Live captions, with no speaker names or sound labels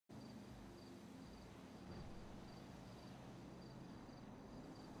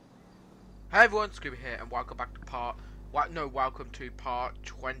Hey everyone, Scooby here, and welcome back to welcome to part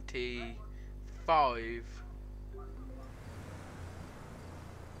 25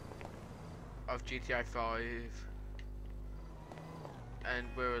 of GTA 5, and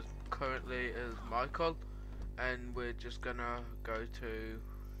we're currently as Michael, and we're just gonna go to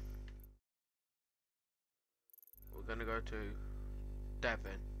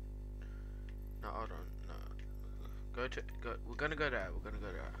Devon. No, hold on, no, we're gonna go there,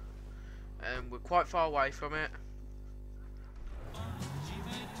 and we're quite far away from it.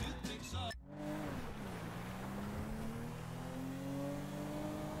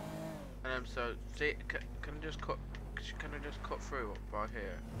 And so see, can I just cut? Can I just cut through right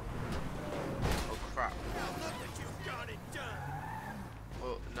here? Oh crap!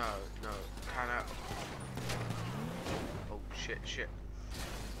 Oh no, can I? Oh shit!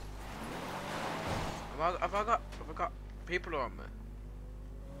 Have I got people on me?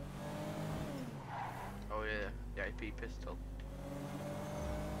 Oh yeah, the AP pistol.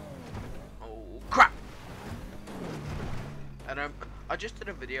 Oh crap! And I just did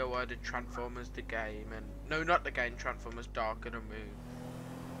a video where I did Transformers the game, and no, not the game, Transformers Dark and the Moon.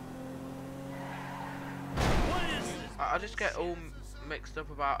 I just get all mixed up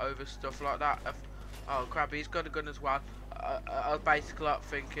about over stuff like that. Oh crap, he's got a gun as well. I was basically like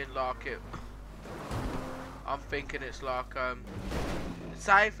thinking like it. I'm thinking it's like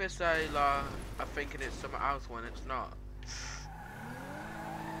safe to say like I'm thinking it's something else when it's not.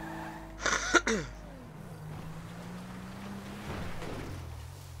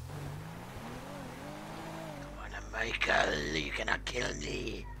 Michael, you cannot kill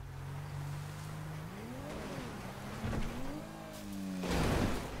me.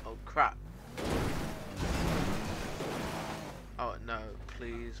 Oh crap. Oh no,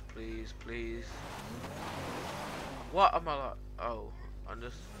 please. What am I like? Oh, I'm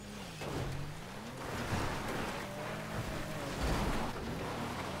just...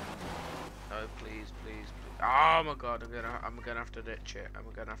 Oh, please. Oh my god, I'm gonna have to ditch it.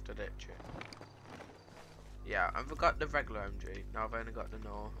 Yeah, I forgot the regular MG. Now I've only got the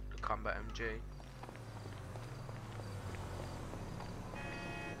combat MG.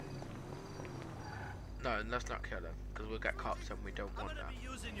 No, and let's not kill him, because we'll get cops and we don't want that. Be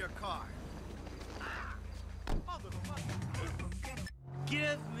using your car.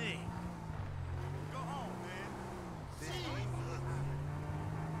 Give me. Go home, man.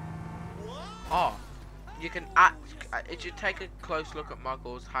 Oh, you can if you take a close look at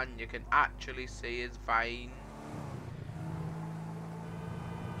Michael's hand, you can actually see his vein.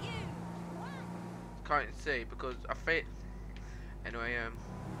 Can't see because I think anyway.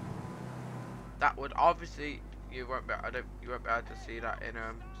 That would obviously you won't be able to see that in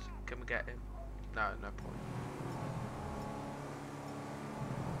Can we get him? No point.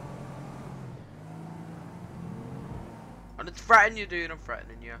 I'm not threatening you, dude. I'm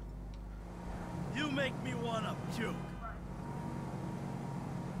threatening you. You make me wanna puke.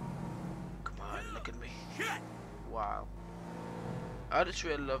 Come on, look at me. Wow. I just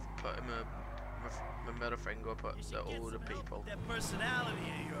really love putting my middle finger up at all the people. That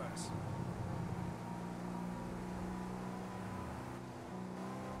personality of yours.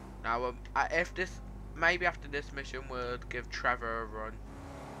 Now, if this, maybe after this mission, we'll give Trevor a run.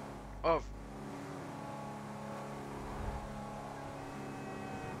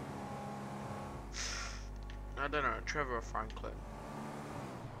 I don't know, Trevor or Franklin.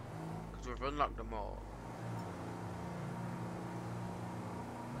 Because we've unlocked them all.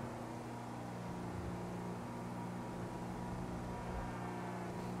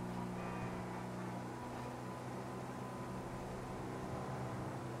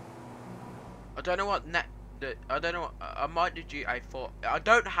 I don't know what I don't know what, I might do GTA 4. I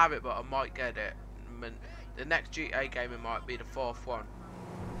don't have it, but I might get it. The next GTA game, it might be the 4th one.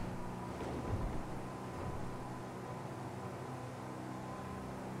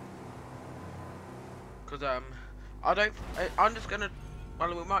 Because I'm just gonna,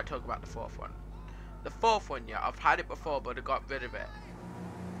 well, we might talk about the 4th one. The 4th one, yeah, I've had it before, but I got rid of it.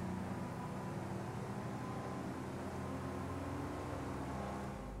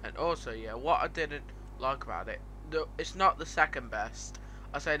 And also, yeah, what I didn't like about it, it's not the second best.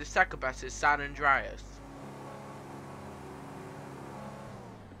 I say the second best is San Andreas.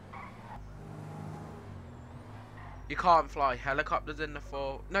 You can't fly helicopters in the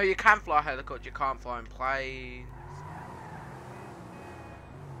 4. No, you can fly helicopters, you can't fly in planes.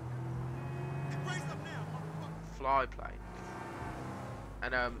 Fly planes.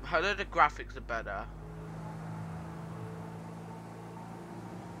 And although the graphics are better,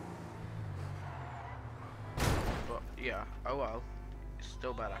 but yeah, oh well, it's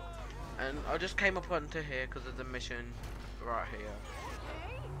still better. And I just came up onto here because of the mission right here.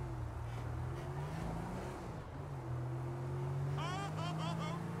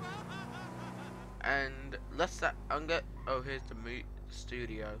 And let's that I'm get. Oh, here's the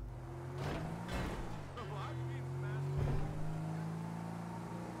studio.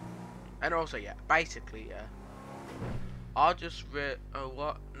 And also, yeah, basically, yeah. I'll just oh,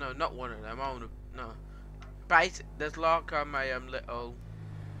 what? No, not one of them. I wanna no. There's like little.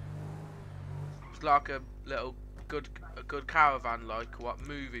 It's like a little good caravan, like what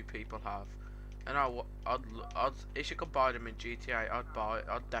movie people have. And I'd if you could buy them in GTA, I'd buy it.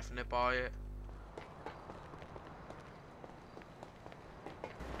 I'd definitely buy it.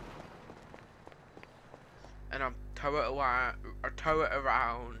 And I'm tow it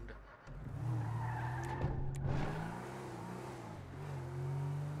around.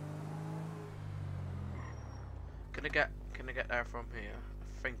 Can I get there from here?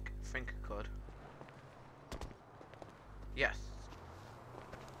 I think I could. Yes.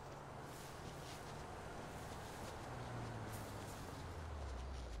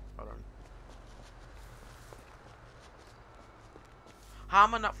 Hold on. How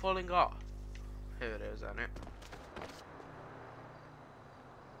am I not falling off? Here it is, isn't it?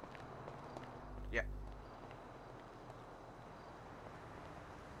 Yeah.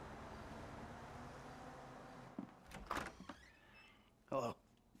 Hello.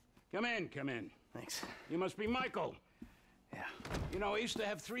 Come in, come in. Thanks. You must be Michael. Yeah. You know, I used to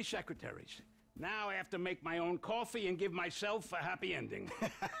have 3 secretaries. Now I have to make my own coffee and give myself a happy ending.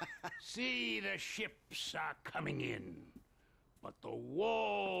 See, the ships are coming in, but the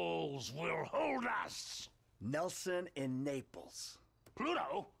walls will hold us. Nelson in Naples.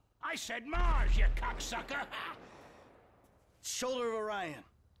 Pluto? I said Mars, you cocksucker! Shoulder of Orion.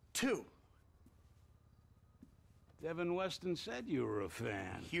 2. Devin Weston said you were a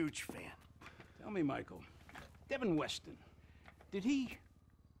fan. Huge fan. Tell me, Michael, Devin Weston, does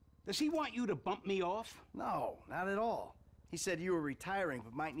he want you to bump me off? No, not at all. He said you were retiring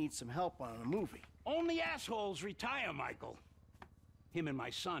but might need some help on a movie. Only assholes retire, Michael. Him and my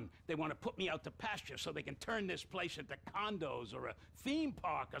son, they want to put me out to pasture so they can turn this place into condos or a theme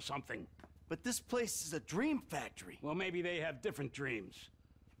park or something. But this place is a dream factory. Well, maybe they have different dreams.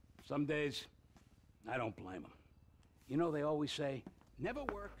 Some days, I don't blame them. You know, they always say, never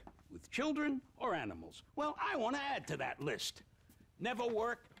work with children or animals. Well, I want to add to that list. Never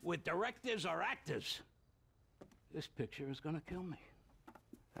work with directors or actors. This picture is gonna kill me.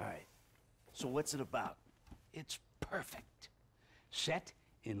 All right. So what's it about? It's perfect. Set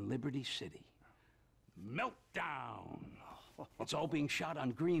in Liberty City. Meltdown. It's all being shot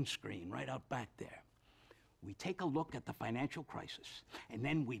on green screen right out back there. We take a look at the financial crisis, and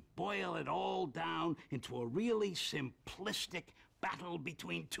then we boil it all down into a really simplistic battle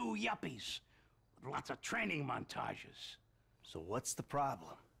between 2 yuppies with lots of training montages. So what's the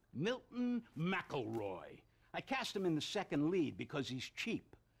problem? Milton McElroy. I cast him in the second lead because he's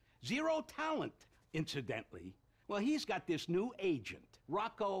cheap. 0 talent, incidentally. Well, he's got this new agent,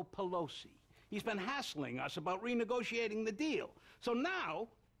 Rocco Pelosi. He's been hassling us about renegotiating the deal. So now,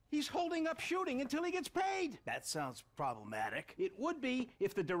 he's holding up shooting until he gets paid. That sounds problematic. It would be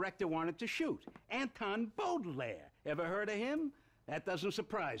if the director wanted to shoot. Anton Baudelaire. Ever heard of him? That doesn't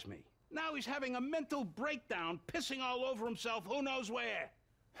surprise me. Now he's having a mental breakdown, pissing all over himself who knows where.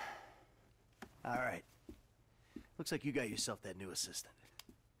 All right. Looks like you got yourself that new assistant.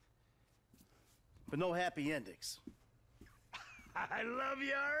 But no happy endings. I love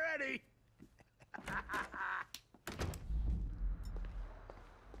you already.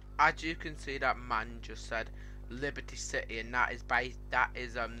 As you can see, that man just said Liberty City, and that is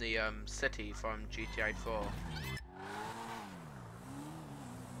the city from GTA 4.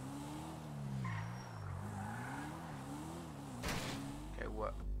 Okay,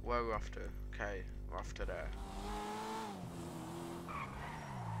 where are we off to? Okay, we're off to there.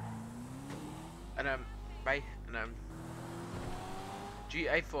 And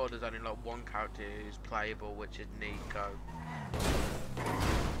GTA 4, there's only like 1 character who's playable, which is Nico.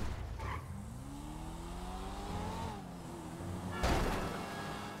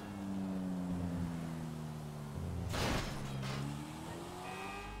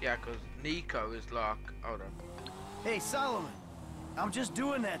 Yeah, because Nico is like, hold on. Hey, Solomon. I'm just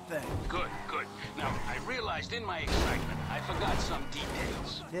doing that thing. Good, good. Now, I realized in my excitement, I forgot some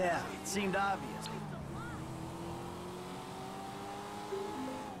details. Yeah, it seemed obvious.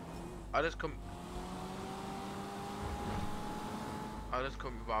 I just couldn't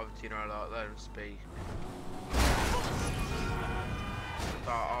be bothered, you know, like, let him speak.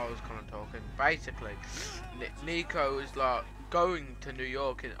 So I was kind of talking. Basically, Nico is like, going to New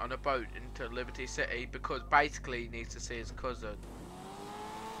York on a boat into Liberty City because basically he needs to see his cousin.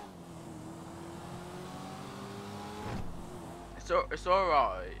 It's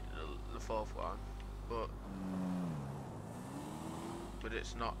alright, the fourth one, but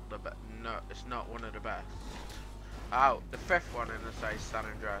it's not the no, it's not one of the best. Oh, the fifth one in the say San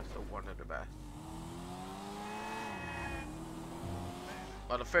Andreas are one of the best.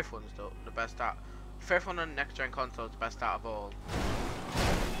 Well, the fifth one's the best out. Fifth one on the next gen console is the best out of all.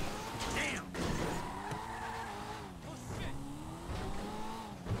 Damn!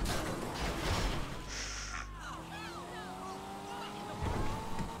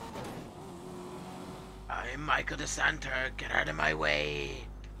 I'm Michael DeSanta, get out of my way,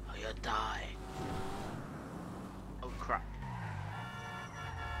 or you'll die. Oh crap.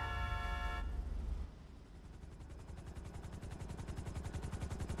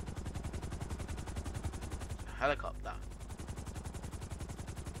 Helicopter.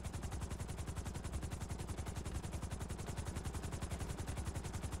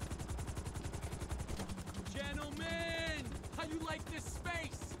 Gentlemen, how you like this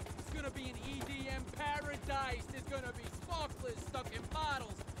space? It's gonna be an EDM paradise. There's gonna be sparklers stuck in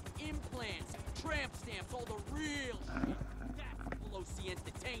bottles, implants, tramp stamps, all the real shit. That's Pelosi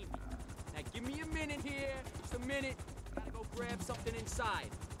entertainment. Now give me a minute here, just a minute. Gotta go grab something inside.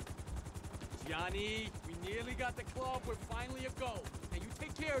 Johnny, we nearly got the club. We're finally a go. Now you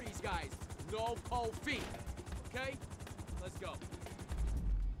take care of these guys. No cold feet. Okay? Let's go.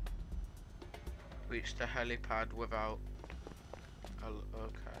 Reach the helipad without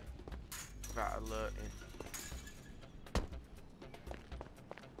without alerting.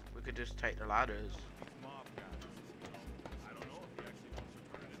 We could just take the ladders.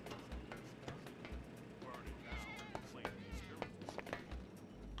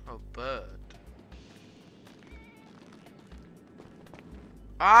 Oh, bird.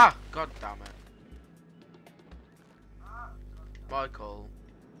 Ah! God damn it. Michael.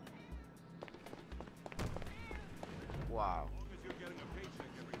 Wow.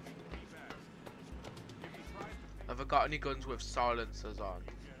 Have I got any guns with silencers on?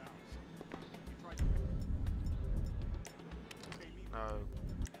 No.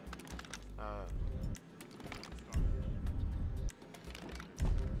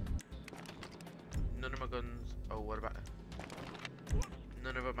 None of my guns. Oh, what about?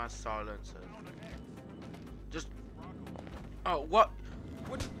 None of them has silencers. Just. Oh, what?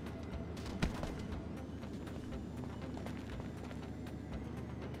 What?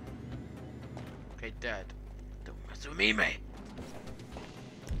 Okay, dead. Don't mess with me, mate.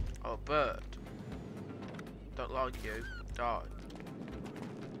 Oh, bird. Don't like you. Die.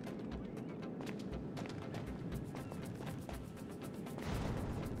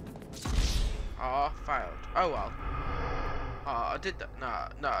 Oh, failed. Oh well. Oh, I did that.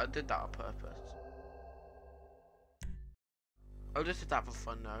 No, I did that on purpose. I just did that for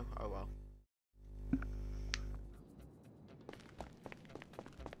fun now. Oh well.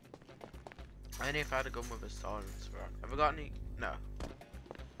 Only if I had a gun with a silencer on. Have I got any? No.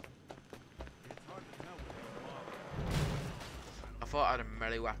 I thought I had a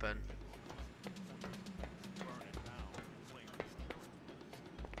melee weapon.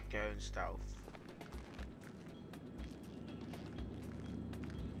 Going stealth.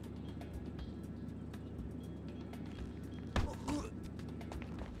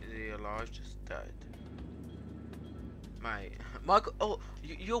 Is he alive? Just dead. Mate, Michael. Oh,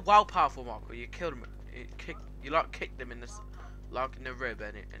 you're well powerful, Michael. You killed him. You like kicked him in the like in the rib,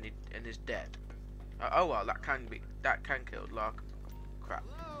 and he's dead. Oh well, that can kill. Like, crap.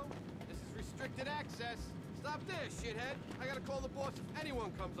 Hello? This is restricted access. Stop there, shithead. I gotta call the boss if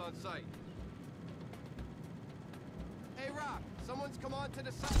anyone comes on site. Hey, Rock. Someone's come on to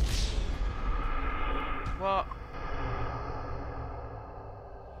the site. What?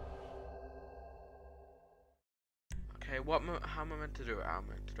 Okay, how am I meant to do it? How am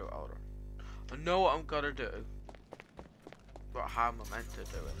I meant to do it? Hold on. I know what I'm gonna do, but how am I meant to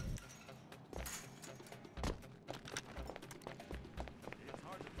do it?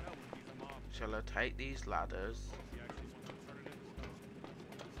 Shall I take these ladders?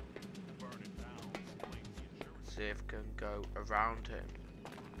 See if I can go around him.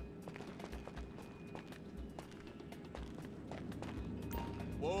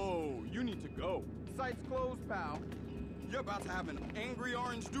 Whoa, you need to go. Site's closed, pal. You're about to have an angry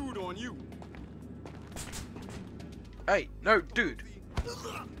orange dude on you. Hey, no, dude.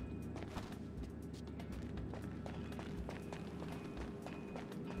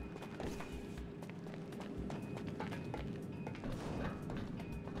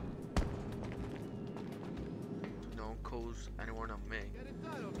 calls anyone on me. Get it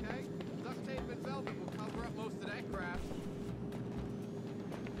done, okay? Duct tape and velvet will cover up most of that crap.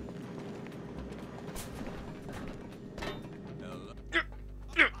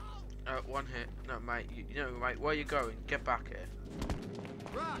 One hit. No, mate. You know, mate, where you going? Get back here.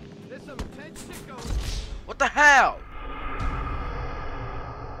 Rock, there's some intense shit going. What the hell?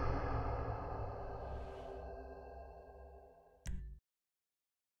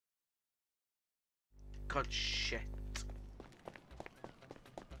 God shit.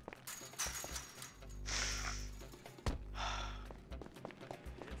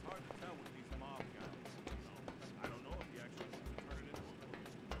 It's hard to tell with these mob guys. I don't know if he actually wants to turn it into a police.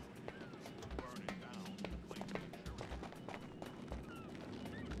 Burn it down, claim the insurance.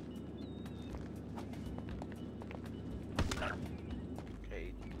 Okay.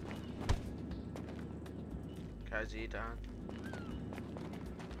 Okay, is he down?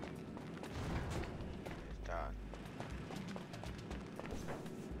 He's down.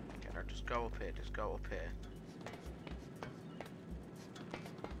 Okay, now just go up here, just go up here.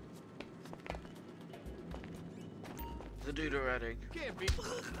 The dude already. Can't be.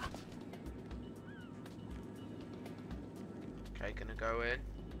 Okay, gonna go in.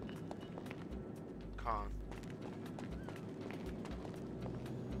 Can't.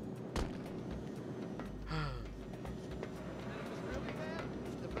 And if it's really bad,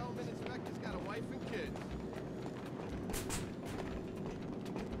 the development inspector's got a wife and kids.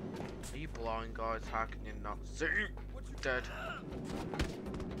 Are you blind, guys? How can you not see? Dead.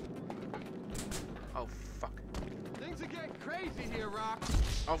 Oh fuck. Things are getting crazy here, Rock.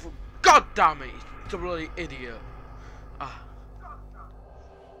 Oh for God damn it! He's a bloody idiot. Ah.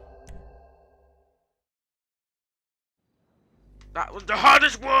 That was the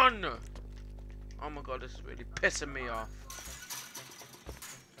hardest one! Oh my god, this is really pissing me off.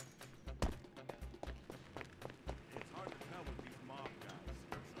 It's hard to tell with these mob guys.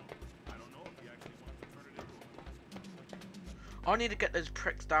 I don't know if he actually wants to turn it into a police. I need to get those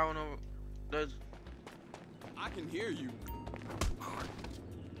pricks down or those. I can hear you.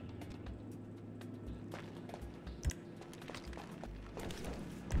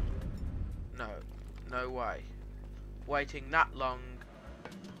 No, no way. Waiting that long,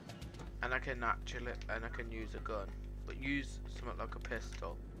 and I can use a gun, but use something like a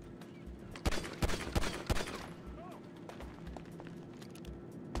pistol.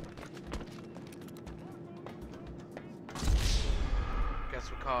 Guess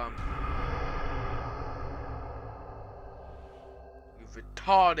we can't. You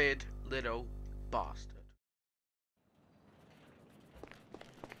retarded little bastard.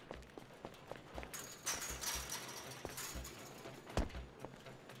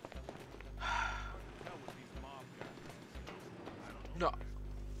 No,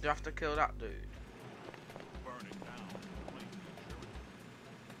 you have to kill that dude. Burn it down, claim the insurance.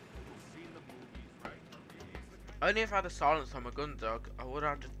 You've seen the movies, right? Only if I had a silence on my gun, dog, I would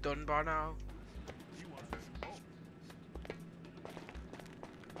have just done by now. He wants to smoke.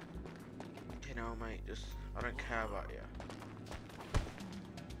 You know, mate, just I don't care about you.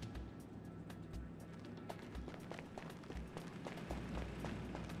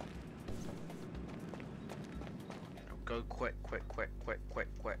 Go quick.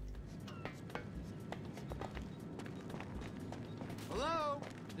 Hello?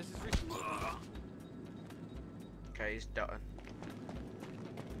 This is Okay, he's done.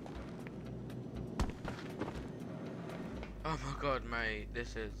 Oh my god, mate,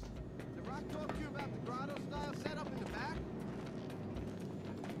 this is. Did Rock talk to you about the grotto style setup in the back?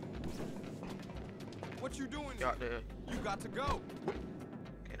 What you doing? Got the. You got to go.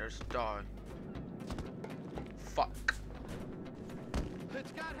 Okay, there's die. Fuck.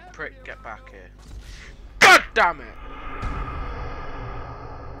 It's got heavy Prick, here, get back Rocco. here. God damn it!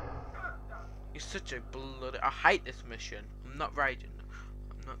 You're such a bloody. I hate this mission. I'm not raging.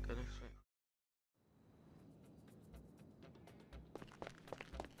 I'm not gonna say.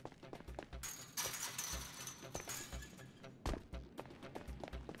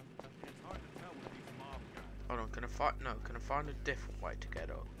 It's hard to tell with these mob guys. Hold on, can I find? No, can I find a different way to get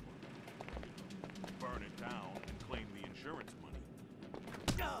up? Burn it down and claim the insurance money.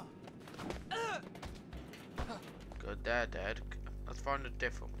 Good, they're dead. Let's find a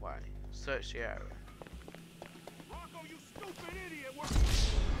different way. Search the area. Rocco, you stupid idiot!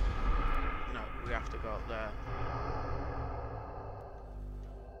 No, we have to go up there.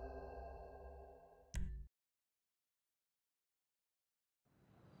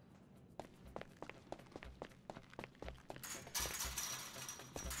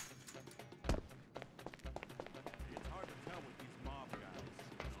 It's hard to tell with these mob guys.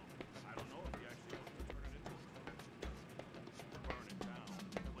 I don't know if he actually wants to turn it into a police.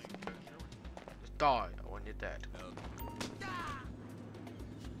 die when you're dead.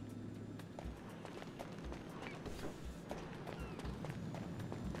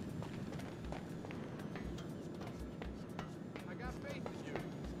 I got faith in you.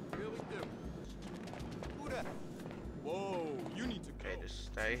 Really do. Who that? Whoa, you need to go. Okay, just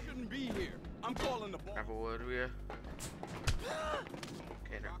stay. You shouldn't be here. I'm calling the boss. Have a word with you.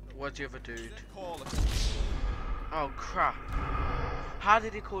 Okay, now, what's the other dude? Call it. Oh crap! How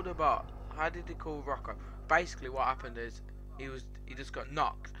did he call the bot? How did he call Rocco? Basically, what happened is he just got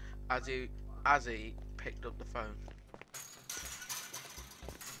knocked as he picked up the phone.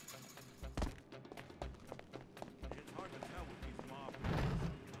 It's hard to tell with these mob guys.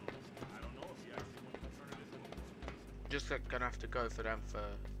 I don't know if he actually wants to turn it into a... Just gonna have to go for them for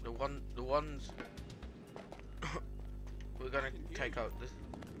the ones we're gonna take out this.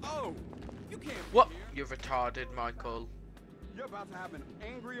 Oh, you can't be What? here. You're retarded, Michael. You're about to have an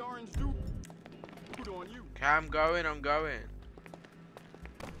angry orange dude on you. Okay, I'm going. Rocco,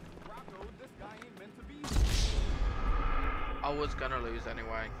 this guy ain't meant to be. I was gonna lose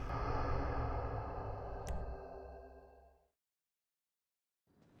anyway.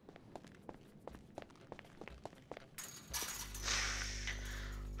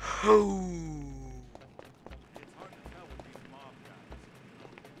 It's hard to tell with these mob guys.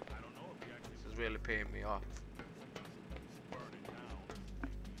 I don't know if he actually This is really peeing me off. burning down.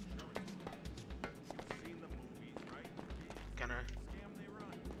 You've seen the movies, right? Can I? Scam they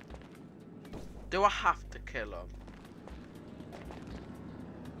run. Do I have to kill him?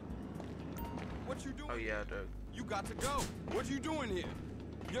 What you doing? Oh yeah, I do. You got to go. What you doing here?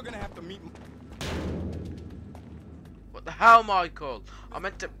 You're gonna have to meet. What the hell, Michael? I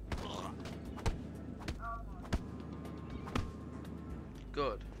meant to.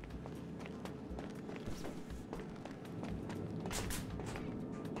 Good.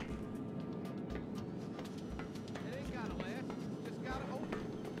 It ain't gotta last. Just gotta open.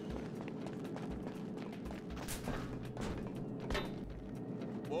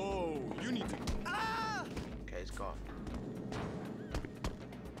 Whoa, you need to. Ah! Okay, it's gone.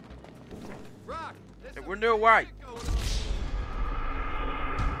 Rock. there's Hey, some we're no shit way. going on.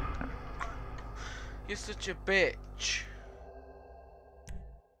 You're such a bitch.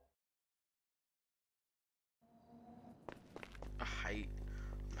 I'm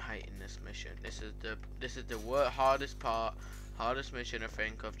hating this mission. This is the hardest mission I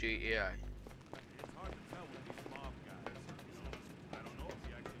think of GTA. It's hard to tell with these mob guys. I don't know if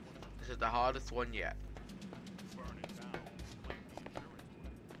he actually wants This is the hardest one yet. to burn it down like the insurance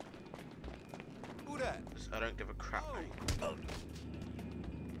would. Who that? I don't give a crap, Oh. mate.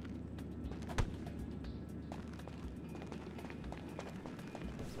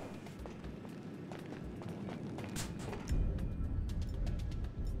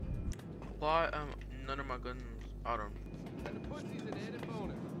 Why none of my guns are on? And the pussy's an added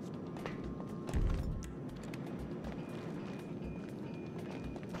bonus.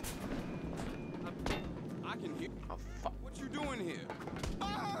 I can hear. Oh fuck. What you doing here?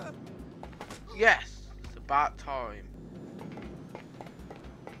 Ah! Yes! It's about time.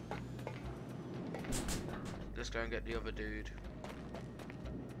 Let's go and get the other dude.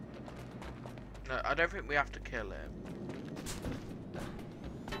 No, I don't think we have to kill him.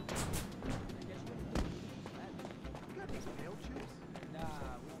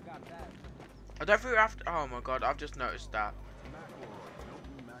 I don't think we have to. Oh my god, I've just noticed that.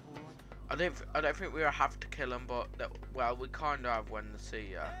 I don't think we have to kill him, but well, we kind of have when they see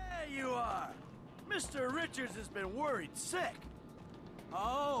ya. There you are. Mr. Richards has been worried sick.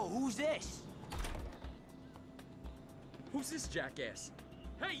 Oh, who's this? Who's this jackass?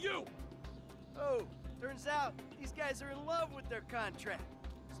 Hey, you! Oh, turns out these guys are in love with their contract.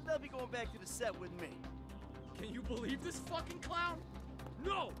 So they'll be going back to the set with me. Can you believe this fucking clown?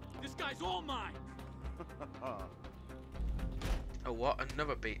 No! This guy's all mine! Oh what?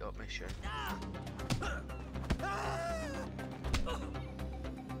 Another beat up mission.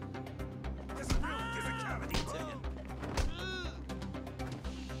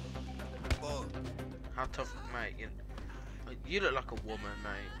 How tough, mate? You look like a woman,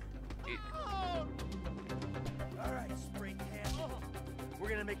 mate. Alright, spring can. We're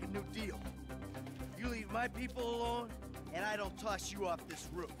gonna make a new deal. You leave my people alone, and I don't toss you off this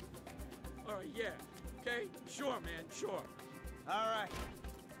roof. Alright, yeah. Okay? Sure, man, sure. Alright.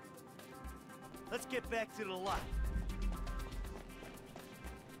 Let's get back to the lot.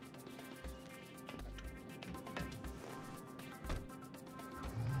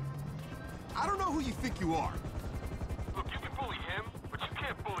 I don't know who you think you are. Look, you can bully him, but you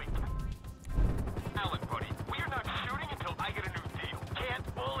can't bully Alan, buddy. We are not shooting until I get a new deal.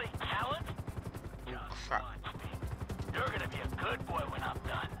 Can't bully Alan?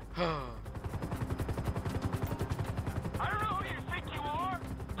 I don't know who you think you are.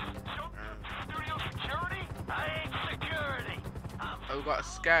 Studio security? I ain't security. Oh, we got to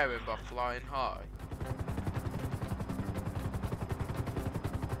scare him by flying high.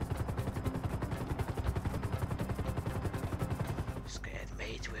 Scared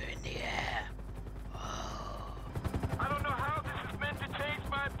mates, we're in the air. Oh. I don't know how this is meant to change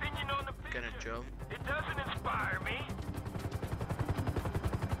my opinion on the picture. Gonna jump. It doesn't inspire me.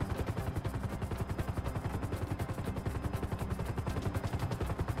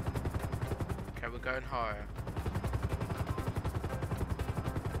 Okay, we're going higher.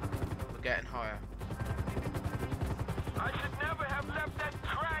 We're getting higher. I should never have left that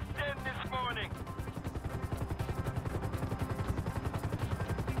track den this morning.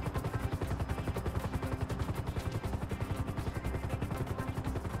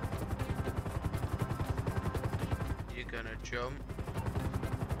 You're gonna jump.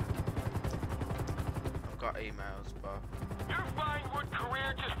 I've got emails, but Your Vinewood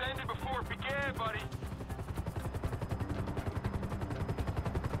career just ended before it began, buddy.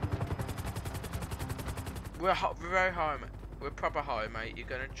 we're very high, mate. We're proper high, mate. You're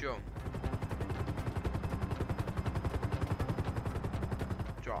gonna jump.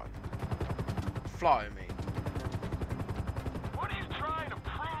 Drive. Fly me. What are you trying to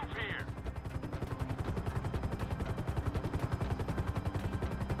prove here?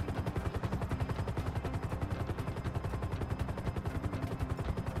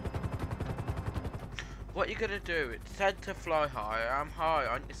 What you gonna do? It said to fly high. I'm high.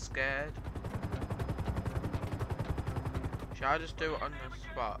 Aren't you scared? Should I just do it on the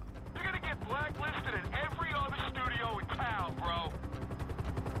spot? You're gonna get blacklisted in every other studio in town, bro.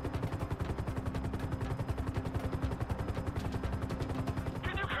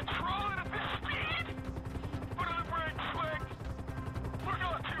 Can you control it at this speed? Put on the brakes, Slick. We're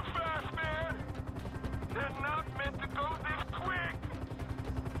going too fast, man. They're not meant to go this quick.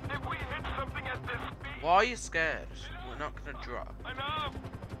 If we hit something at this speed... Why are you scared? We're not gonna drop. Enough.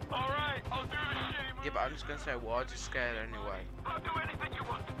 All right, I'll do the shitty move. Yeah, but I'm just gonna say, why are you scared anyway? I'll do anything you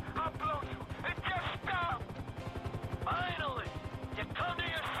want. I'll blow you. And just stop. Finally, you come to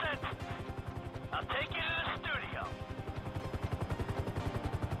your senses. I'll take you to the studio.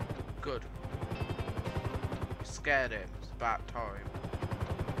 Good. We scared him. It's about time.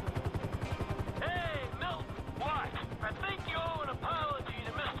 Hey, Milton, what? I think you owe an apology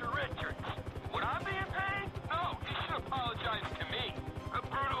to Mr. Richards. Would I be in pain? No, you should apologize to me. A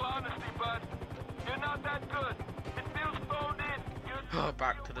brutal honesty, bud. You're not that good. It feels phoned in.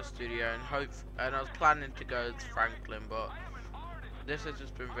 Back to the studio and I was planning to go to Franklin, but this has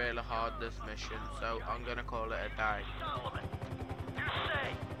just been really hard, this mission, so I'm gonna call it a day. Solomon, you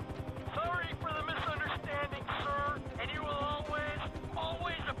say, sorry for the misunderstanding, sir, and you will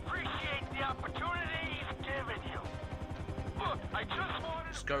always appreciate the opportunity he's given you. Look, I just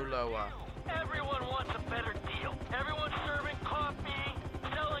wanted Just go lower. Everyone wants a better deal. Everyone serving coffee,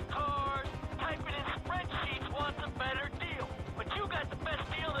 selling cars, typing in spreadsheets wants a better deal. But you got the best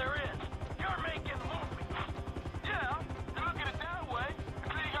deal there is. You're making movies. Yeah, you look at it that way.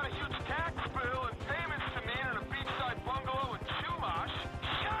 And then you got a huge tax bill and payments to me in a beachside bungalow in Chumash.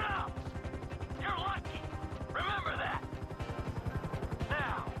 Shut up! You're lucky. Remember that.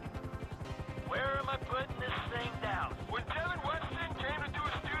 Now, where am I putting this thing down? When Devin Weston came to do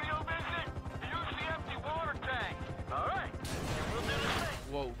a studio visit, he used the empty water tank. All right, and we'll do the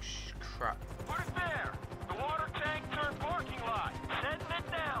same. Whoa, crap. Put it there. The water tank turned parking lot. Setting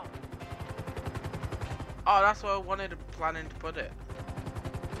it down. Oh, that's where I wanted planning to put it.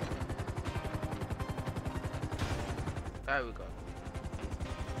 There we go.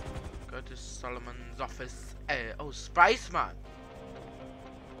 Go to Solomon's office. Oh, Spaceman.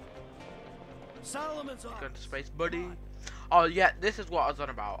 Solomon's Going office. to space, buddy. Oh yeah, this is what I was on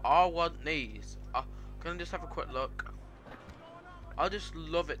about. I want these. Can I just have a quick look? I just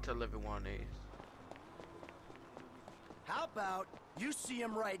love it to live in one of these. How about you see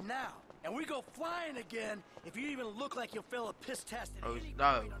him right now, and we go flying again if you even look like you'll fail a piss test at Oh, any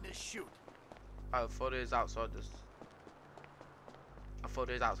no. point on this shoot. I thought it was outside this. I thought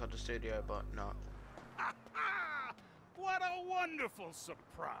it was outside the studio, but not. What a wonderful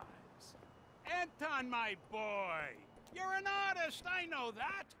surprise. Anton, my boy. You're an artist, I know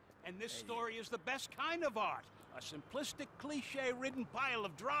that. And this story is the best kind of art. A simplistic, cliche-ridden pile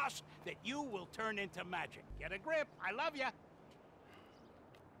of dross that you will turn into magic. Get a grip. I love ya.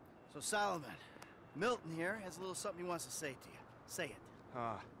 So Solomon, Milton here has a little something he wants to say to you. Say it.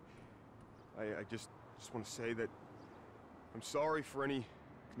 I just want to say that I'm sorry for any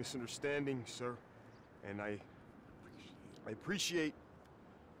misunderstanding, sir. And I appreciate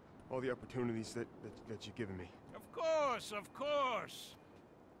all the opportunities that you've given me. Of course, of course.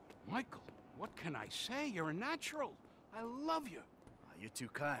 Michael, what can I say? You're a natural. I love you. You're too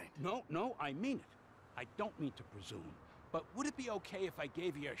kind. No, I mean it. I don't mean to presume, but would it be okay if I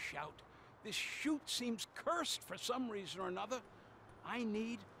gave you a shout? This shoot seems cursed for some reason or another. I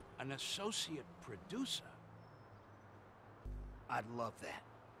need an associate producer. I'd love that.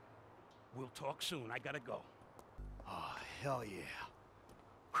 We'll talk soon. I gotta go. Oh, hell yeah.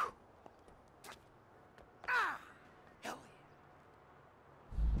 Whew. Ah! Hell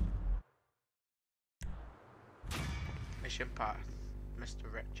yeah. Mission pass,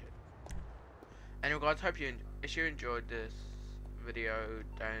 Mr. Wretched. Anyway guys, if you enjoyed this video,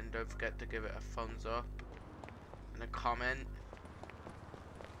 then don't forget to give it a thumbs up and a comment.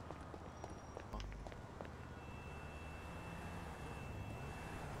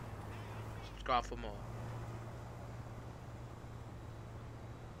 Subscribe for more.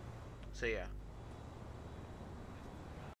 See ya.